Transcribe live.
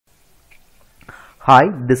Hi,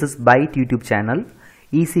 this is Byte YouTube channel.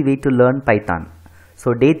 Easy way to learn Python.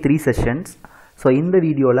 So day 3 sessions. So in the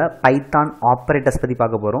video la Python operators பத்தி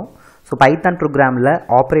பார்க்க போறோம். So Python programல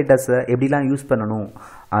operators எப்படிலாம் use பண்ணனும்,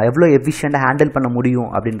 எவ்வளவு efficient handle பண்ண முடியும்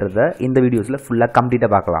அப்படின்றத இந்த வீடியோஸ்ல ஃபுல்லா கம்ப்ளீட்டா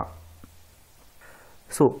பார்க்கலாம்.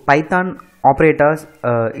 So Python operators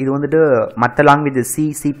இது வந்துட்டு மற்ற languages C,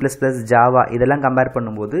 C++, Java இதெல்லாம் கம்பேர்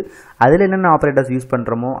பண்ணும்போது அதில் என்னென்ன ஆப்ரேட்டர்ஸ் யூஸ்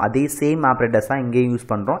பண்ணுறோமோ அதே சேம் ஆப்ரேட்டர்ஸ் தான் இங்கேயும் யூஸ்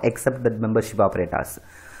பண்ணுறோம் accept that membership operators.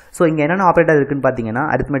 So இங்கே என்னென்ன ஆப்ரேட்டர் இருக்குன்னு பார்த்தீங்கன்னா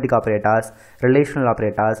arithmetic operators, relational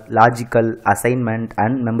operators, logical, assignment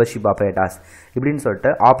and membership operators இப்படின்னு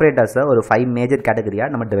சொல்லிட்டு ஆப்ரேட்டர்ஸை ஒரு 5 மேஜர்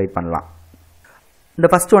கேட்டகரியாக நம்ம டிவைட் பண்ணலாம். இந்த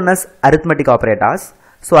first one is arithmetic operators.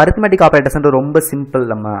 So arithmetic ஆப்ரேட்டர்ஸ்ன்ற ரொம்ப சிம்பிள்,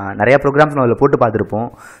 நம்ம நிறைய ப்ரோக்ராம்ஸ் நம்ம அதில் போட்டு பார்த்துருப்போம்.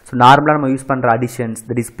 ஸோ நார்மலாக நம்ம யூஸ் பண்ணுற additions,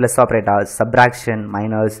 that is plus operators, subtraction,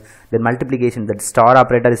 minus, then multiplication, that star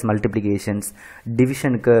operator is multiplications,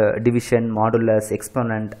 டிவிஷனுக்கு division, modulus,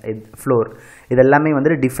 exponent, floor, இதெல்லாமே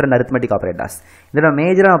வந்து டிஃப்ரெண்ட் arithmetic ஆப்ரேட்டர்ஸ். இதில்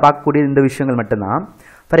மேஜராக பார்க்கக்கூடிய இந்த விஷயங்கள் மட்டும்தான்.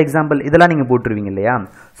 ஃபார் எக்ஸாம்பிள் இதெல்லாம் நீங்கள் போட்டுருவீங்க இல்லையா.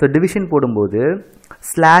 ஸோ டிவிஷன் போடும்போது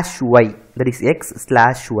slash Y, that is X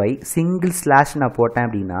slash Y, single slash நான் போட்டேன்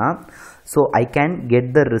அப்படின்னா so I can get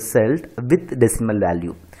the result with decimal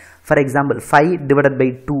value. For example 5 divided by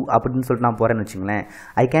 2 அப்படின்னு சொல்லிட்டு நான் போகிறேன்னு வச்சுங்களேன்,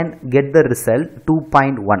 I can get the result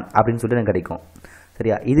 2.1 அப்படின்னு சொல்லிட்டு எனக்கு கிடைக்கும்.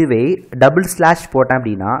 சரியா? இதுவே டபுள் ஸ்லாஷ் போட்டேன்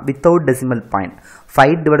அப்படின்னா without decimal point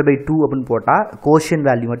 5 divided by 2 அப்படின்னு போட்டால் கோஷன்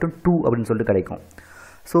வேல்யூ மட்டும் 2 அப்படின்னு சொல்லிட்டு கிடைக்கும்.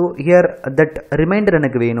 ஸோ ஹியர் தட் ரிமைண்டர்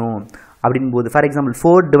எனக்கு வேணும் அப்படின் போது ஃபார் எக்ஸாம்பிள்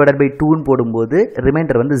 4 divided by 2ன்னு போடும்போது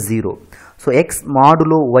ரிமைண்டர் வந்து 0. ஸோ எக்ஸ்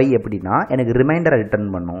மாடுலோ ஒய் எப்படின்னா எனக்கு ரிமைண்டரை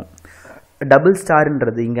ரிட்டர்ன் பண்ணும். டபுள்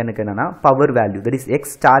ஸ்டார்ன்றது இங்கே எனக்கு என்னென்னா power value, that is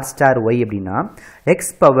X star star Y அப்படின்னா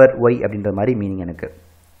எக்ஸ் பவர் ஒய் அப்படின்ற மாதிரி மீனிங் எனக்கு.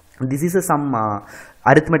 This is some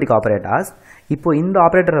arithmetic operators. இப்போ இந்த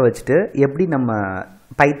ஆப்ரேட்டரை வச்சுட்டு எப்படி நம்ம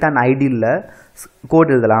பைத்தான் ஐடியில்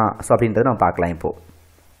கோட் எழுதலாம் ஸோ அப்படின்றத நம்ம பார்க்கலாம் இப்போது.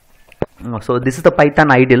 So this is the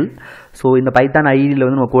Python idle. So இந்த பைத்தான் ஐடியில்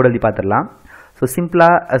வந்து நம்ம கோட் எழுதி பார்த்துடலாம். ஸோ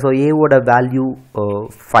சிம்பிளாக ஸோ ஏவோட வேல்யூ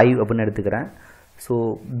 5 அப்படின்னு எடுத்துக்கிறேன். ஸோ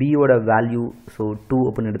பியோட வேல்யூ ஸோ 2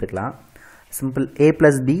 அப்படின்னு எடுத்துக்கலாம். Simple a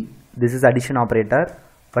plus b, this is addition operator.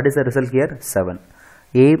 What is the result here? 7.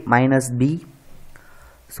 A minus b,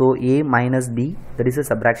 so a minus b, that is a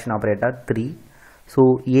subtraction operator. 3. So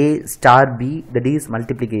a star b, that is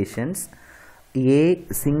multiplications. A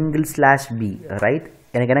single slash b, right?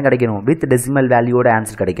 எனக்கு என்ன கிடைக்கணும்? With decimal value ஓட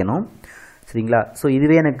answer கிடைக்கணும். சரிங்களா? So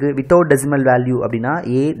இதுவே எனக்கு without decimal value அப்படின்னா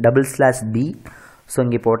a double slash b, so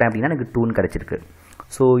இங்கே போட்டேன் அப்படின்னா எனக்கு 2 கிடைச்சிருக்கு.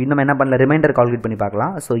 ஸோ இன்னும் என்ன பண்ணல, ரிமைண்டர் கால்குலேட் பண்ணி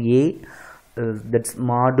பார்க்கலாம். So a that's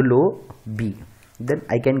modulo b, then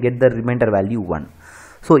I can get the remainder value 1.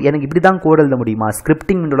 So எனக்கு இப்படி தான் கோட் எழுத முடியுமா,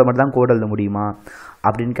 ஸ்கிரிப்டிங் விண்டோவில் மட்டும் தான் கோட் எழுத முடியுமா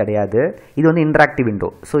அப்படின்னு கிடையாது. இது வந்து இன்ட்ராக்டிவ் விண்டோ.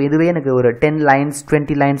 ஸோ இதுவே எனக்கு ஒரு 10 lines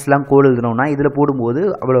 20 linesலாம் கோட் எழுதணும்னா இதில் போடும்போது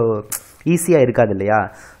அவ்வளோ ஈஸியாக இருக்காது இல்லையா.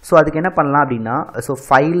 ஸோ அதுக்கு என்ன பண்ணலாம் அப்படின்னா ஸோ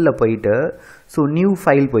ஃபைலில் போயிட்டு ஸோ நியூ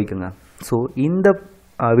ஃபைல் போய்க்குங்க. ஸோ இந்த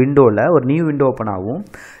விண்டோவில் ஒரு நியூ விண்டோ ஓப்பன் ஆகும்.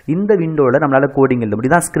 இந்த விண்டோவில் நம்மளால் கோடிங் எழுத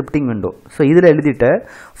முடியும். தான் ஸ்கிரிப்டிங் விண்டோ. ஸோ இதில் எழுதிட்டு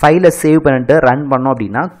ஃபைலை சேவ் பண்ணிட்டு ரன் பண்ணோம்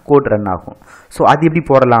அப்படின்னா கோட் ரன் ஆகும். ஸோ அது எப்படி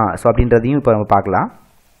போடலாம் ஸோ அப்படின்றதையும் இப்போ நம்ம பார்க்கலாம்.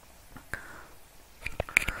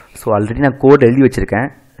 ஸோ ஆல்ரெடி நான் கோட் எழுதி வச்சுருக்கேன்,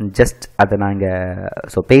 ஜஸ்ட் அதை நாங்கள்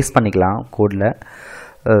ஸோ பேஸ்ட் பண்ணிக்கலாம் கோடில்.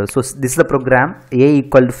 So this the program a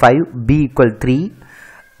 = 5 b = 3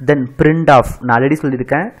 then print off. நான் ஆல்ரெடி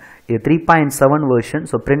சொல்லியிருக்கேன் இது 3.7 version.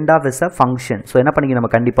 So print off is a function. So என்ன பண்ணிக்க நம்ம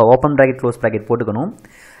கண்டிப்பாக ஓப்பன் ப்ராக்கெட் க்ளோஸ் ப்ராக்கெட் போட்டுக்கணும்.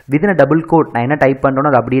 வித்தின் டபுள் கோட் நான் என்ன டைப் பண்ணுறோனோ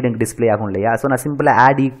அது அப்படியே எனக்கு டிஸ்பிளே ஆகும் இல்லையா. ஸோ நான் சிம்பிளாக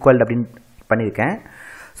ஆட் ஈக்குவல் அப்படின்னு பண்ணியிருக்கேன்.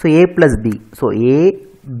 So a + b, so a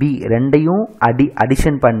b ரெண்டையும்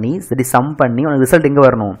அடிஷன் பண்ணி சரி சம் பண்ணி உனக்கு ரிசல்ட் எங்கே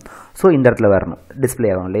வரணும், ஸோ இந்த இடத்துல வரணும், டிஸ்பிளே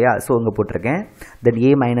ஆகும் இல்லையா. ஸோ இங்கே போட்டிருக்கேன். தென் a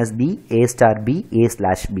 - b, a star b,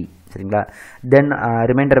 a/b. சரிங்களா? தென்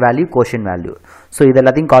ரிமைண்டர் வேல்யூ, கோஷன் வேல்யூ. ஸோ இது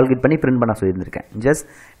எல்லாத்தையும் கால்குலேட் பண்ணி பிரிண்ட் பண்ண சொல்லியிருந்திருக்கேன். ஜஸ்ட்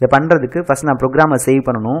இதை பண்ணுறதுக்கு ஃபஸ்ட் நான் ப்ரோக்ராமை சேவ்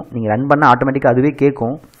பண்ணணும். நீங்கள் ரன் பண்ணால் ஆட்டோமேட்டிக்காக அதுவே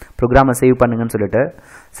கேட்கும் ப்ரோக்ராமை சேவ் பண்ணுங்கன்னு சொல்லிட்டு.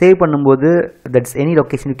 சேவ் பண்ணும்போது that's any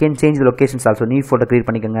location, you can change the locations also. New photo create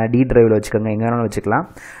பண்ணிக்கோங்க, டி டிரைவில் வச்சுக்கோங்க, எங்கே வேணாலும் வச்சுக்கலாம்.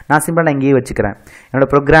 நான் சிம்பிளாக நான் இங்கேயே வச்சுக்கிறேன். என்னோட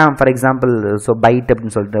program for example so byte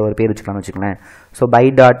அப்படின்னு சொல்லிட்டு ஒரு பேர் வச்சுக்கலாம்னு வச்சுக்கோங்களேன். So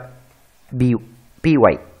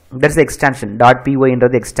by.py, that's extension.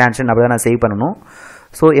 .pyன்றது extension. அப்படி தான் நான் சேவ் பண்ணணும்.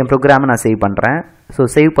 ஸோ என் ப்ரோக்ராமை நான் சேவ் பண்ணுறேன். ஸோ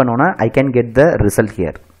சேவ் பண்ணோன்னா I can get the result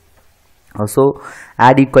here. So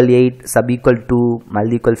add = 8, sub = 2, mul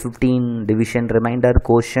 = 15, division, remainder,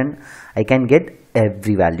 quotient, I can get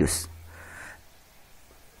every values.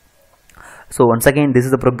 So once again this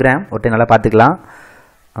is the program. ஒருத்தர் நல்லா பார்த்துக்கலாம்.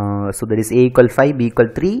 So that is a = 5, b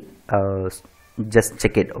 = 3. just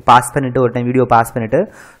check it. Pass பண்ணிவிட்டு ஒரு time video pass பண்ணிவிட்டு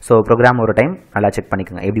so program ஒரு time நல்லா check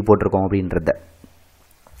பண்ணிக்கோங்க எப்படி போட்டிருக்கோம் அப்படின்றத.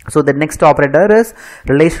 So the next operator is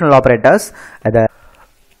relational operators.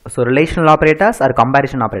 So relational operators R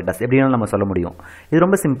comparison operators எப்படின்னு நம்ம சொல்ல முடியும். இது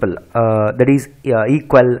ரொம்ப simple. That is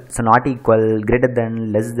equal, so not equal, greater than,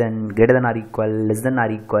 less than, greater than R equal, less than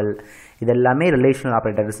R equal, இது எல்லாமே relational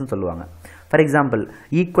ஆப்ரேட்டர்ஸ்னு சொல்லுவாங்க. For example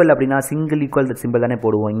equal அப்படின்னா சிங்கிள் ஈக்குவல் சிம்பிள் தானே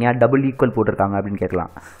போடுவோம். இங்கே டபுள் ஈக்குவல் போட்டிருக்காங்க அப்படின்னு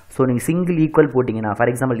கேட்கலாம். ஸோ நீங்கள் சிங்கிள் ஈக்குவல் போட்டிங்கன்னா, ஃபார்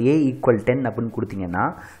எக்ஸாம்பிள் ஏ ஈக்குவல் 10 அப்படின்னு கொடுத்தீங்கன்னா,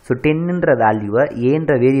 ஸோ 10ன்ற வேல்யூவை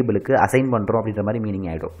ஏன்ற வேரியபிளுக்கு அசைன் பண்ணுறோம் அப்படின்ற மாதிரி மீனிங்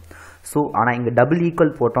ஆகிடும். ஸோ ஆனால் இங்கே டபுள்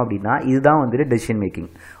ஈக்குவல் போட்டோம் அப்படின்னா இதுதான் வந்துட்டு டெசிஷன் மேக்கிங்.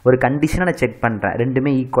 ஒரு கண்டிஷனை நான் செக் பண்ணுறேன்,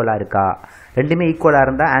 ரெண்டுமே ஈக்குவலாக இருக்கா, ரெண்டுமே ஈக்குவலாக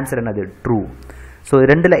இருந்தால் ஆன்சர் என்னது, ட்ரூ. ஸோ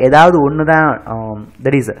ரெண்டில் ஏதாவது ஒன்று தான்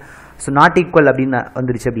that is, so not equal அப்படின்னு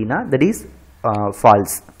வந்துருச்சு அப்படின்னா தட் இஸ்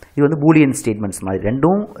ஃபால்ஸ். இது வந்து பூலியன் ஸ்டேட்மெண்ட்ஸ் மாதிரி.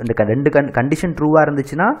 ரெண்டும் இந்த ரெண்டு கண்டிஷன் ட்ரூவாக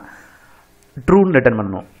இருந்துச்சுன்னா ட்ரூன்னு ரிட்டர்ன்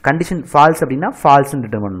பண்ணணும், கண்டிஷன் ஃபால்ஸ் அப்படின்னா ஃபால்ஸ்ன்னு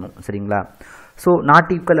ரிட்டர்ன் பண்ணணும். சரிங்களா? ஸோ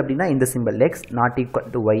நாட் ஈக்குவல் அப்படின்னா இந்த simple X, not equal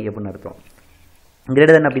to Y அப்படின்னு அர்த்தம்.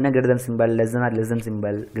 கிரேட்டர் தென் அப்படின்னா greater than simple, less than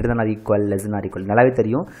simple, greater than R equal, less than R equal. நல்லாவே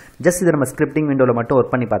தெரியும். ஜஸ்ட் இதை நம்ம ஸ்கிரிப்டிங் விண்டோவில் மட்டும்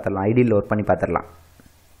ஒர்க் பண்ணி பார்த்துடலாம், ஐடியில் ஒர்க் பண்ணி பார்த்துடலாம்.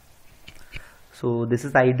 So this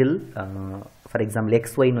is idle. For example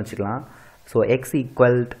X ஒய்னு வச்சுக்கலாம். So X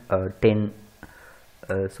equal 10,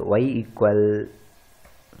 so Y equal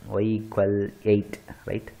 8,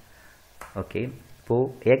 right? Okay.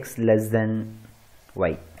 இப்போது X less than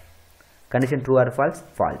Y, condition true or false?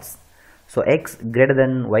 Falls. So X greater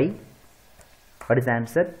than Y, what is the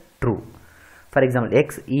answer? True. For example x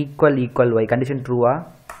equal y, condition true ah?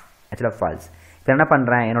 actually false. இப்போ என்ன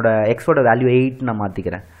பண்ணுறேன், என்னோட x ஓட value 8 நான்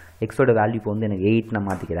மாற்றிக்கிறேன். x ஓட value இப்போ வந்து எனக்கு 8 நான்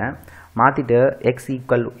மாற்றிக்கிறேன். மாற்றிட்டு x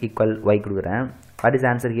equal y கொடுக்குறேன். what is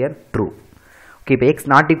the answer here? True. Okay. இப்போ x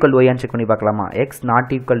not equal y check பண்ணி பார்க்கலாமா? x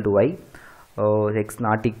not equal to y, x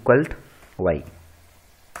not equal y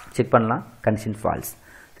check பண்ணலாம், கண்டிஷன் ஃபால்ஸ்.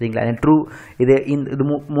 சரிங்களா? ட்ரூ. இது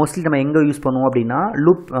மோஸ்ட்லி நம்ம எங்கே யூஸ் பண்ணுவோம் அப்படின்னா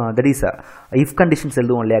loop, that is if conditions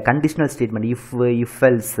எழுதுவோம் இல்லையா, கண்டிஷனல் ஸ்டேட்மெண்ட், இஃப்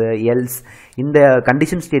எல்ஸ் இந்த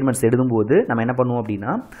கண்டிஷன் ஸ்டேட்மெண்ட்ஸ் எழுதும்போது நம்ம என்ன பண்ணுவோம்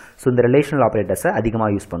அப்படின்னா, ஸோ இந்த ரிலேஷனல் ஆப்ரேட்டர்ஸை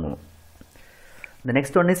அதிகமாக யூஸ் பண்ணுவோம். The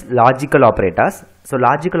next one is logical operators. So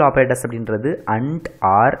logical operators அப்படின்றது and,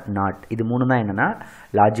 or, not, இது மூணு தான் என்னன்னா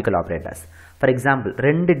logical operators. For example,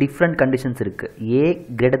 ரெண்டு different conditions இருக்கு. A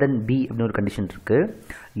greater than B அப்படின்னு ஒரு condition இருக்கு,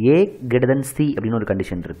 A greater than C அப்படின்னு ஒரு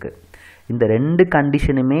condition இருக்கு. இந்த ரெண்டு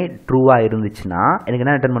கண்டிஷனுமே ட்ரூவா இருந்துச்சுன்னா எனக்கு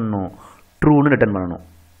என்ன ரிட்டர்ன் பண்ணணும், ட்ரூன்னு ரிட்டர்ன் பண்ணணும்.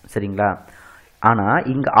 சரிங்களா? ஆனால்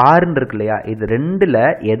இங்கே ஆறுன்னு இருக்கு இல்லையா, இது ரெண்டில்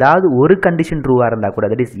ஏதாவது ஒரு கண்டிஷன் ட்ரூவாக இருந்தால் கூட,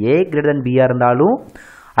 that is a greater than பியாக இருந்தாலும்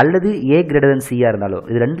அல்லது ஏ கிரேட்டர் தென் சியாக இருந்தாலும்,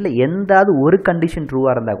 இது ரெண்டில் எந்தாவது ஒரு கண்டிஷன்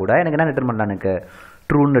ட்ரூவாக இருந்தால் கூட எனக்கு என்ன ரிட்டர்ன் பண்ணலாம், எனக்கு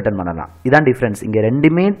ட்ரூன்னு ரிட்டர்ன் பண்ணலாம். இதான் டிஃப்ரென்ஸ். இங்கே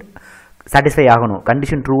ரெண்டுமே சாட்டிஸ்ஃபை ஆகணும்,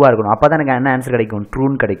 கண்டிஷன் ட்ரூவாக இருக்கணும், அப்போ தான் எனக்கு என்ன ஆன்சர் கிடைக்கும்,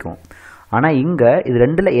 ட்ரூன்னு கிடைக்கும். ஆனால் இங்கே இது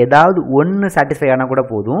ரெண்டில் ஏதாவது ஒன்று சாட்டிஸ்ஃபை ஆனால் கூட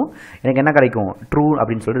போதும், எனக்கு என்ன கிடைக்கும், ட்ரூ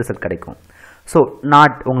அப்படின்னு சொல்லிட்டு ரிசல்ட் கிடைக்கும். ஸோ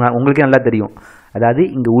நாட் உங்களுக்கே நல்லா தெரியும், அதாவது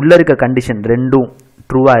இங்கே உள்ளே இருக்க கண்டிஷன் ரெண்டும்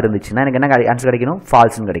ட்ரூவாக இருந்துச்சுன்னா எனக்கு என்ன ஆன்சர் கிடைக்கணும்,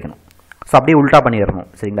 ஃபால்ஸ்னு கிடைக்கணும். ஸோ அப்படியே உல்ட்டா பண்ணிடணும்.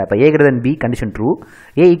 சரிங்களா? இப்போ ஏ greater than B condition true,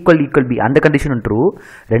 ஏ ஈக்குவல் பி அந்த கண்டிஷனும் ட்ரூ,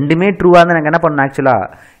 ரெண்டுமே ட்ரூவாக இருந்தால் எனக்கு என்ன பண்ணணும்,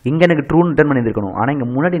 ஆக்சுவலாக இங்கே எனக்கு ட்ரூன்னு ரிட்டர்ன் பண்ணியிருக்கணும். ஆனால் இங்கே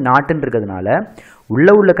முன்னாடி நாட்டுன்னு இருக்கிறதுனால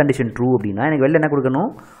உள்ள கண்டிஷன் ட்ரூ அப்படின்னா எனக்கு வெளில என்ன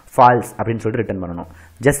கொடுக்கணும், ஃபால்ஸ் அப்படின்னு சொல்லிட்டு ரிட்டர்ன் பண்ணணும்.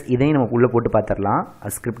 ஜஸ்ட் இதையும் நமக்கு உள்ளே போட்டு பார்த்துடலாம்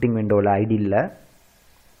ஸ்கிரிப்டிங் விண்டோவில், ஐடியில்.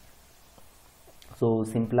 ஸோ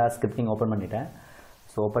சிம்பிளாக ஸ்கிரிப்டிங் ஓப்பன் பண்ணிட்டேன்.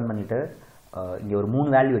 ஸோ ஓப்பன் பண்ணிவிட்டு இங்கே ஒரு 3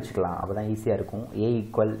 வேல்யூ வச்சுக்கலாம், அப்போ தான் ஈஸியாக இருக்கும். ஏ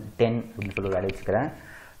ஈக்குவல் 10 அப்படின்னு சொல்லி ஒரு வேல்யூ வச்சுக்கிறேன்.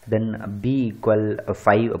 தென் பி ஈக்குவல்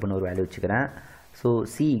 5 அப்படின்னு ஒரு வேல்யூ வச்சுக்கிறேன். ஸோ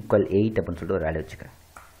சி ஈக்குவல் 8 அப்படின்னு சொல்லிட்டு ஒரு வேல்யூ வச்சுக்கிறேன்.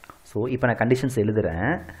 ஸோ இப்போ நான் கண்டிஷன்ஸ் எழுதுகிறேன்.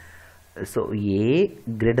 ஸோ ஏ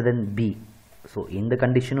கிரேட்டர் தென் பி, ஸோ இந்த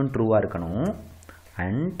கண்டிஷனும் ட்ரூவாக இருக்கணும்.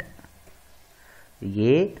 And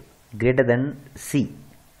A greater than C,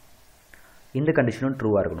 இந்த கண்டிஷனும்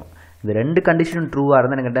ட்ரூவாக இருக்கணும். இந்த ரெண்டு கண்டிஷனும் ட்ரூவாக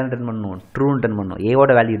இருந்தால் எனக்கு என்ன ரிட்டர்ன் பண்ணணும், ட்ரூன்னு ரிட்டர்ன் பண்ணணும்.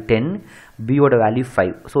 ஏவோட வேல்யூ 10, பியோட வேல்யூ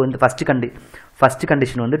 5. ஸோ இந்த ஃபஸ்ட்டு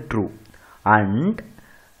கண்டிஷன் வந்து ட்ரூ. அண்ட்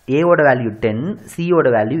ஏவோட வேல்யூ 10, சியோட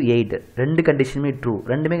வேல்யூ 8, ரெண்டு கண்டிஷனுமே ட்ரூ.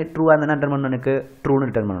 ரெண்டுமே ட்ரூவாக இருந்தால் ரிட்டர்ன் பண்ணணும், எனக்கு ட்ரூன்னு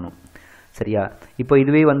ரிட்டர்ன் பண்ணணும். சரியா? இப்போ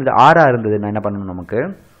இதுவே வந்து ஆறாக இருந்தது, நான் என்ன பண்ணணும், நமக்கு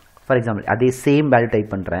ஃபார் எக்ஸாம்பிள் அதே சேம் வேல்யூ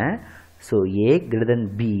டைப் பண்ணுறேன். So A greater than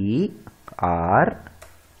B R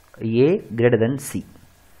A greater than C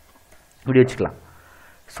இப்படி வச்சுக்கலாம்.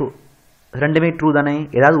 ஸோ ரெண்டுமே ட்ரூ தானே,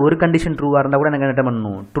 ஏதாவது ஒரு கண்டிஷன் ட்ரூவாக இருந்தால் கூட எனக்கு ரிட்டர்ன்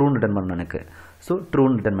பண்ணணும், ட்ரூன்னு ரிட்டர்ன் பண்ணணும் எனக்கு. ஸோ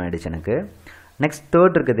ட்ரூன்னு ரிட்டர்ன் பண்ணிடுச்சு எனக்கு. நெக்ஸ்ட்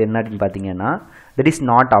தேர்ட் இருக்குது என்ன அப்படின்னு பார்த்தீங்கன்னா, that is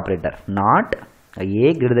not operator. Not a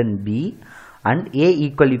greater than B and A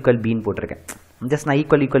equal பின்னு போட்டிருக்கேன். ஜஸ்ட் நான்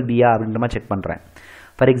ஈக்குவல் பியா அப்படின்ற மாதிரி செக் பண்ணுறேன்.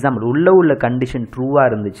 ஃபார் எக்ஸாம்பிள் உள்ள கண்டிஷன் ட்ரூவாக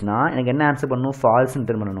இருந்துச்சுன்னா எனக்கு என்ன ஆன்சர் பண்ணணும், ஃபால்ஸ்ன்னு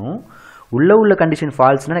ரிட்டர்ன் பண்ணணும். உள்ள கண்டிஷன்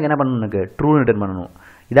ஃபால்ஸ்னால் எனக்கு என்ன பண்ணணும், எனக்கு ட்ரூன்னு ரிட்டர்ன் பண்ணணும்.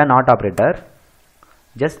 இதான் நாட் ஆப்ரேட்டர்.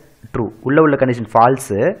 ஜஸ்ட் ட்ரூ, உள்ள கண்டிஷன்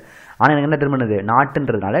ஃபால்ஸு, ஆனால் எனக்கு என்ன ரிட்டர்ன் பண்ணுது,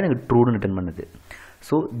 நாட்டுன்றதுனால எனக்கு ட்ரூன்னு ரிட்டர்ன் பண்ணுது.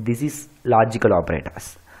 So this is logical operators.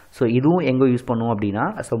 So இதுவும் எங்கே யூஸ் பண்ணுவோம் அப்படின்னா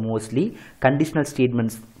so mostly conditional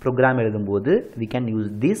statements program எழுதும்போது we can use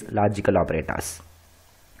these logical operators.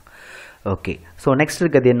 Okay, so next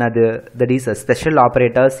இருக்கிறது என்னது, that is special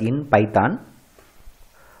operators in Python.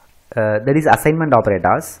 That is assignment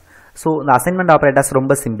operators. So இந்த assignment operators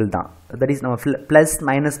ரொம்ப simple தான். தட் இஸ் நம்ம plus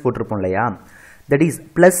minus போட்டிருப்போம் இல்லையா, that is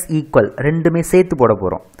plus equal ரெண்டுமே சேர்த்து போட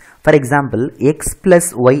போகிறோம். For example X plus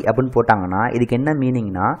Y அப்படின்னு போட்டாங்கன்னா இதுக்கு என்ன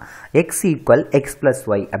மீனிங்னா X equal X plus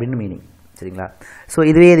Y அப்படின்னு மீனிங். சரிங்களா? ஸோ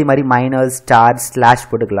இதுவே இது மாதிரி மைனஸ் ஸ்டார் ஸ்லாஷ்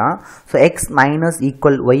போட்டுக்கலாம். So X minus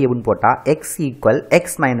equal Y அப்படின்னு போட்டால் X equal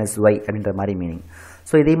X minus Y அப்படின்ற மாதிரி மீனிங்.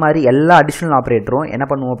 ஸோ இதே மாதிரி எல்லா அடிஷ்னல் ஆப்ரேட்டரும் என்ன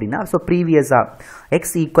பண்ணுவோம் அப்படின்னா ஸோ ப்ரீவியஸாக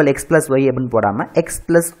X equal X plus Y அப்படின்னு போடாமல் எக்ஸ்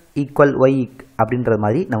ப்ளஸ் ஈக்குவல் ஒய் அப்படின்ற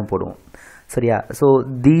மாதிரி நம்ம போடுவோம். சரியா? So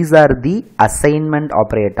these are the assignment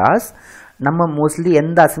operators. நம்ம மோஸ்ட்லி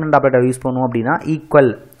எந்த அசைன்மெண்ட் ஆப்ரேட்டர் யூஸ் பண்ணுவோம் அப்படின்னா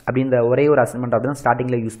ஈக்குவல் அப்படின்ற ஒரே ஒரு அசைன்மெண்ட் ஆப்ரேட்டர்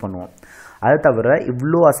ஸ்டார்டிங்கில் யூஸ் பண்ணுவோம். அதை தவிர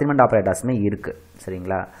இவ்வளோ அசைன்மெண்ட் ஆப்ரேட்டர்ஸுமே இருக்குது.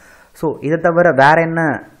 சரிங்களா? ஸோ இதை தவிர வேறு என்ன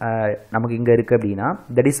நமக்கு இங்கே இருக்குது அப்படின்னா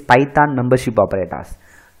that is Python membership operators.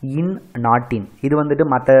 In not in இது வந்துட்டு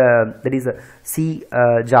மற்ற தட் இஸ் சி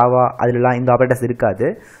ஜாவா அதிலலாம் இந்த ஆப்ரேட்டர்ஸ் இருக்காது.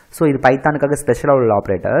 ஸோ இது பைத்தானுக்காக ஸ்பெஷலாக உள்ள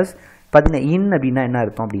ஆப்ரேட்டர்ஸ். பார்த்தீங்கன்னா இன் அப்படின்னா என்ன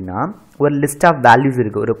அர்த்தம் அப்படின்னா ஒரு லிஸ்ட் ஆஃப் வேல்யூஸ்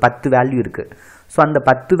இருக்குது, ஒரு 10 வேல்யூ இருக்குது. ஸோ அந்த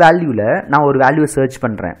 10 வேல்யூவில் நான் ஒரு வேல்யூவை சர்ச்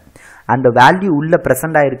பண்ணுறேன், அந்த வேல்யூ உள்ள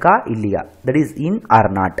ப்ரெசென்ட் ஆயிருக்கா இல்லையா, that is in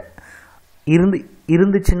R not.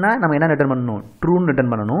 இருந்துச்சுன்னா நம்ம என்ன ரிட்டர்ன் பண்ணணும், ட்ரூன்னு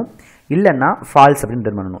ரிட்டர்ன் பண்ணணும், இல்லைன்னா ஃபால்ஸ் அப்படின்னு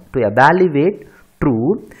ரிட்டர்ன் பண்ணணும். To evaluate true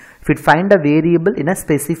if it find a variable in a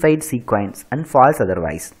specified sequence and false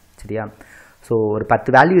otherwise. சரியா? ஸோ ஒரு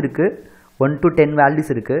 10 வேல்யூ இருக்குது, 1 to 10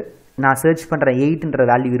 வேல்யூஸ் இருக்குது. நான் சர்ச் பண்ணுறேன் 8ன்ற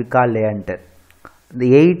வேல்யூ இருக்கா இல்லையான்ட்டு. இந்த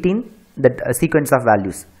 18 தட் சீக்வன்ஸ் ஆஃப்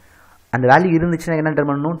வேல்யூஸ் அந்த வேல்யூ இருந்துச்சுன்னா என்ன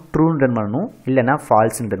ரிட்டர்ன் பண்ணணும், ட்ரூன்னு ரிட்டர்ன் பண்ணணும், இல்லைன்னா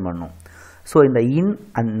ஃபால்ஸ்ன்னு ரிட்டர்ன் பண்ணணும். ஸோ இந்த இன்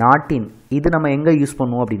அண்ட் நாட் இன் இது நம்ம எங்கே யூஸ்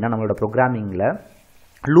பண்ணுவோம் அப்படின்னா நம்மளோட ப்ரோக்ராமிங்கில்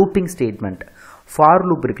லூப்பிங் ஸ்டேட்மெண்ட் ஃபார்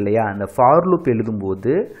லூப் இருக்கு இல்லையா, அந்த ஃபார் லூப்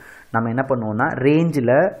எழுதும்போது நம்ம என்ன பண்ணுவோம்னா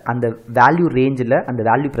ரேஞ்சில் அந்த வேல்யூ அந்த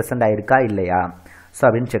வேல்யூ ப்ரெசென்ட் ஆயிருக்கா இல்லையா ஸோ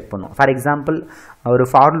அப்படின்னு செக் பண்ணுவோம். ஃபார் எக்ஸாம்பிள் ஒரு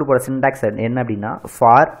ஃபார் லூப்போட சின்டாக்ஸ் என்ன அப்படின்னா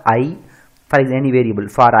for I for any variable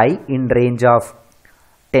for I in range of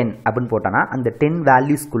 10 அப்படின்னு போட்டோன்னா அந்த 10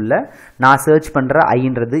 வேல்யூஸ்க்குள்ளே நான் சர்ச் பண்ணுற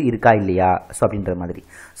ஐன்றது இருக்கா இல்லையா ஸோ அப்படின்ற மாதிரி.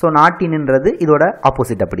 ஸோ நாட் இன்ன்றது இதோட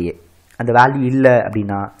ஆப்போசிட், அப்படியே அந்த வேல்யூ இல்லை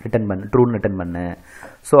அப்படின்னா ரிட்டர்ன் பண்ணு, ட்ரூன்னு ரிட்டர்ன் பண்ணு.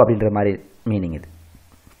 ஸோ அப்படின்ற மாதிரி மீனிங் இது.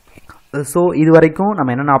 ஸோ இது வரைக்கும்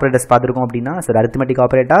நம்ம என்னென்ன ஆப்ரேட்டர்ஸ் பார்த்துருக்கோம் அப்படின்னா sir arithmetic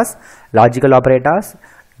operators, logical operators,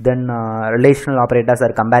 then relational operators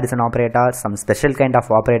R comparison operators, some special kind of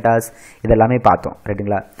operators, இதெல்லாமே பார்த்தோம்.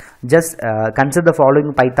 ரைட்டுங்களா? Just consider the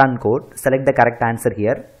following Python code, select the correct answer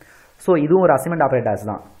here. So இதுவும் ஒரு அசைன்மெண்ட் ஆப்ரேட்டர்ஸ்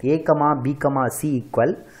தான். A, B, C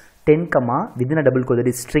equal 10, within a double quote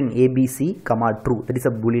that is string ABC, true, that is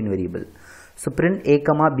a boolean variable. So print A,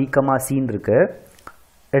 B, Cன்னு இருக்கு.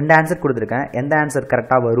 2 answer கொடுத்துருக்கேன், எந்த answer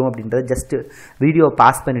கரெக்டாக வரும் அப்படின்றது just video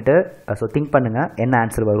pass பண்ணிவிட்டு ஸோ திங்க் பண்ணுங்கள் என்ன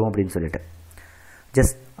ஆன்சர் வரும் அப்படின்னு சொல்லிட்டு.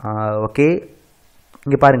 ஜஸ்ட் ஓகே,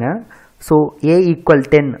 இங்கே பாருங்கள். So A equal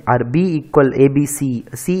 10 R B equal ABC,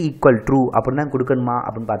 C equal true அப்படின்னு தான் கொடுக்கணுமா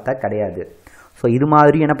அப்படின்னு பார்த்தா கிடையாது. ஸோ இது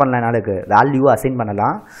மாதிரி என்ன பண்ணலாம், நாளைக்கு வேல்யூ அசைன்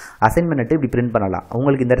பண்ணலாம், அசைன் பண்ணிட்டு இப்படி பிரிண்ட் பண்ணலாம்.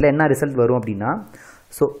 உங்களுக்கு இந்த இடத்துல என்ன ரிசல்ட் வரும் அப்படின்னா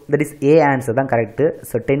so that is A answer தான் கரெக்டு.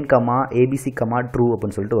 ஸோ 10, ABC, ட்ரூ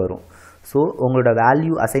அப்படின்னு சொல்லிட்டு வரும். ஸோ உங்களோட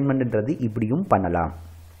வேல்யூ அசைன்மெண்ட்ன்றது இப்படியும் பண்ணலாம்.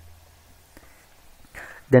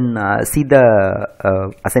 தென் see the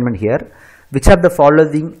assignment here. Which of the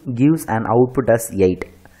following gives an output as 8?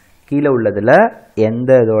 கீழே உள்ளதில்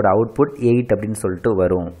எந்த இதோட அவுட்புட் 8 அப்படின்னு சொல்லிட்டு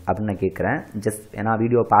வரும் அப்படின்னு நான் கேட்குறேன். ஜஸ்ட் ஏன்னா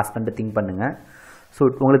வீடியோ பாஸ் பண்ணிட்டு திங்க் பண்ணுங்கள். ஸோ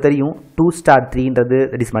உங்களுக்கு தெரியும் 2 * 3ன்றது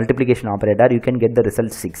that is multiplication operator, you can get the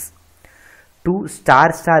result 6. 2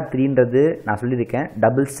 * 3ன்றது நான் சொல்லியிருக்கேன்,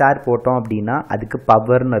 டபுள் ஸ்டார் போட்டோம் அப்படின்னா அதுக்கு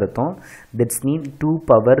பவர்னு அர்த்தம். That's mean 2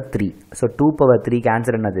 power 3. So 2 power 3க்கு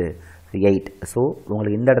answer என்னது 8. ஸோ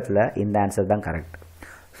உங்களுக்கு இந்த இடத்துல இந்த ஆன்சர் தான் கரெக்ட்.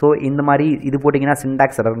 ஸோ இந்த மாதிரி இது போட்டிங்கன்னா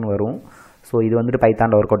சின்டாக்ஸ் எரர்னு வரும். ஸோ இது வந்துட்டு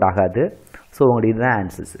பைத்தானில் ஒர்க் அவுட் ஆகாது. ஸோ உங்களுக்கு இதுதான்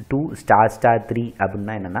ஆன்சர்ஸ். 2 * 3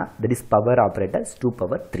 அப்படின்னா என்னென்னா that is power operators 2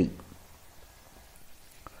 power 3.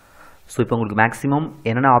 So இப்போ உங்களுக்கு மேக்ஸிமம்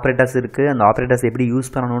என்னென்ன ஆப்ரேட்டர்ஸ் இருக்குது, அந்த ஆப்ரேட்டர்ஸ் எப்படி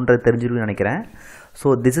யூஸ் பண்ணணுன்றது தெரிஞ்சிருக்குன்னு நினைக்கிறேன். So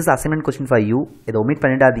this is assignment question for you. இதை ஒமிட்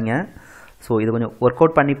பண்ணிடாதீங்க. ஸோ இது கொஞ்சம் ஒர்க்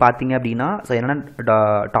அவுட் பண்ணி பார்த்தீங்க அப்படின்னா ஸோ என்னென்ன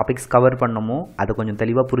டாபிக்ஸ் கவர் பண்ணணுமோ அதை கொஞ்சம்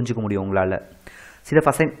தெளிவாக புரிஞ்சுக்க முடியும் உங்களால். See the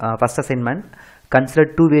first assignment. Consider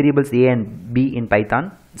 2 variables A and B in Python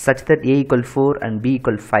such that A equal 4 and B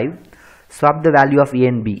equal 5. Swap the value of A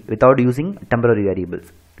and B without using temporary variables.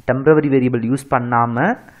 Temporary variable use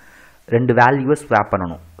பண்ணாமல் 2 வேல்யூவை swap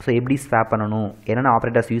பண்ணணும். So எப்படி swap பண்ணணும், என்னென்ன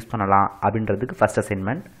operators use பண்ணலாம் அப்படின்றதுக்கு first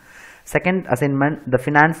assignment. Second assignment, the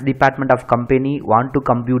finance department of company want to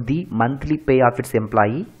compute the monthly bay of it's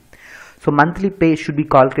employee. So monthly pay should be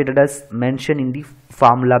calculated as mention in the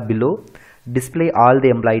formula below, display all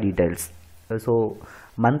the employee details. So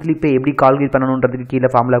monthly pay எப்படி calculate பண்ணணுன்றதுக்கு கீழே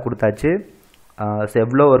formula கொடுத்தாச்சு. So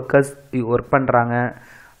எவ்வளோ workers work பண்ணுறாங்க,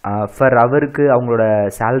 ஃபர் ஹவருக்கு அவங்களோட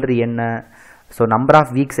salary என்ன, so number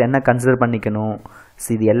of weeks என்ன consider பண்ணிக்கணும், ஸோ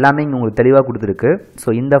இது எல்லாமே இங்கே உங்களுக்கு தெளிவாக கொடுத்துருக்கு. ஸோ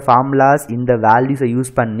இந்த ஃபார்முலாஸ் இந்த வேல்யூஸை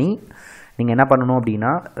யூஸ் பண்ணி நீங்கள் என்ன பண்ணணும்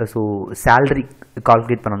அப்படின்னா, ஸோ சேலரி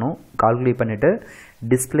கால்குலேட் பண்ணணும். கால்குலேட் பண்ணிவிட்டு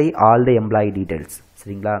display all the employee details.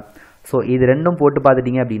 சரிங்களா? ஸோ இது ரெண்டும் போட்டு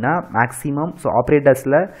பார்த்துட்டிங்க அப்படின்னா மேக்ஸிமம் ஸோ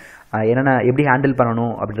ஆப்ரேட்டர்ஸில் என்னென்ன எப்படி ஹேண்டில்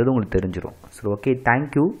பண்ணணும் அப்படின்றது உங்களுக்கு தெரிஞ்சிடும். So okay,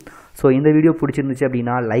 thank you. ஸோ இந்த வீடியோ பிடிச்சிருந்துச்சு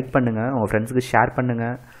அப்படின்னா லைக் பண்ணுங்கள், உங்கள் ஃப்ரெண்ட்ஸுக்கு ஷேர்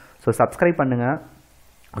பண்ணுங்கள், ஸோ சப்ஸ்கிரைப் பண்ணுங்கள்.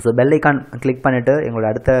 ஸோ பெல் ஐக்கான் கிளிக் பண்ணிவிட்டு எங்களோட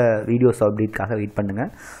அடுத்த வீடியோஸ் அப்டேட்காக வெயிட்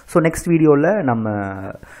பண்ணுங்கள். ஸோ நெக்ஸ்ட் வீடியோவில் நம்ம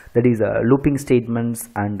that is looping statements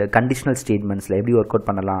and conditional ஸ்டேட்மெண்ட்ஸில் எப்படி ஒர்க் அவுட்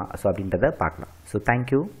பண்ணலாம் ஸோ அப்படின்றத பார்க்கலாம். So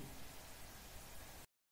thank you.